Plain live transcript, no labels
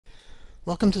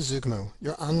Welcome to Zoogmo,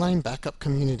 your online backup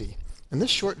community. In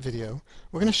this short video,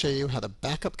 we're going to show you how the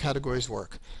backup categories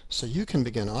work so you can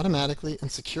begin automatically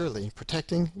and securely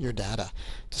protecting your data.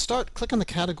 To start, click on the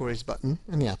Categories button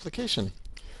in the application.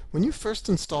 When you first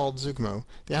installed Zoogmo,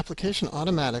 the application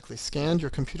automatically scanned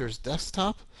your computer's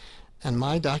desktop and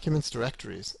My Documents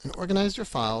directories and organized your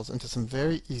files into some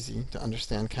very easy to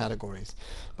understand categories.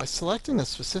 By selecting a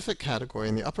specific category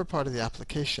in the upper part of the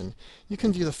application, you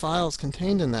can view the files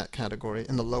contained in that category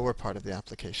in the lower part of the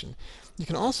application. You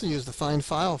can also use the Find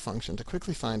File function to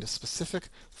quickly find a specific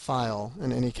file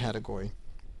in any category.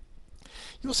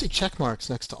 You will see check marks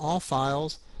next to all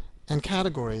files and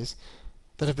categories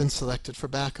that have been selected for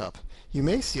backup. You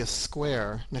may see a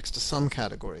square next to some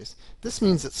categories. This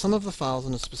means that some of the files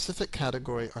in a specific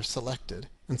category are selected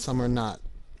and some are not.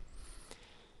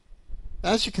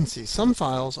 As you can see, some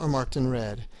files are marked in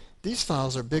red. These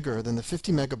files are bigger than the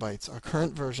 50 megabytes our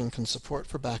current version can support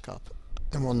for backup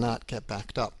and will not get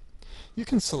backed up. You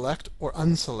can select or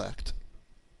unselect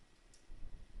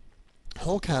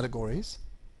whole categories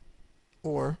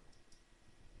or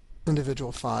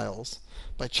individual files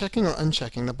by checking or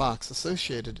unchecking the box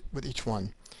associated with each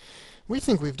one. We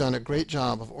think we've done a great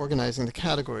job of organizing the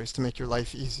categories to make your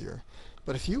life easier,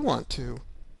 but if you want to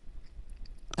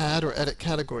add or edit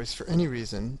categories for any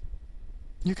reason,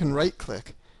 you can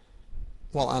right-click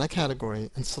while on a category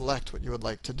and select what you would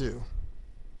like to do.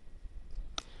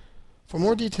 For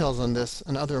more details on this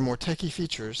and other more techie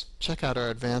features, check out our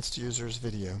Advanced Users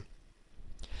video.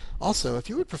 Also, if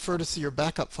you would prefer to see your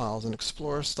backup files in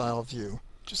Explorer-style view,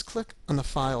 just click on the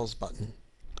Files button.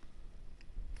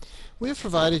 We have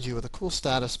provided you with a cool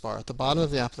status bar at the bottom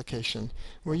of the application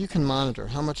where you can monitor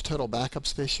how much total backup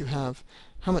space you have,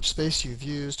 how much space you've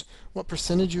used, what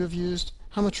percentage you have used,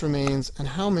 how much remains, and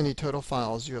how many total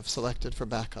files you have selected for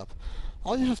backup.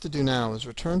 All you have to do now is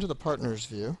return to the Partners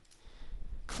view,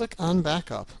 click on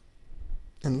Backup,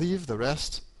 and leave the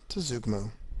rest to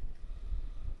Zoogmo.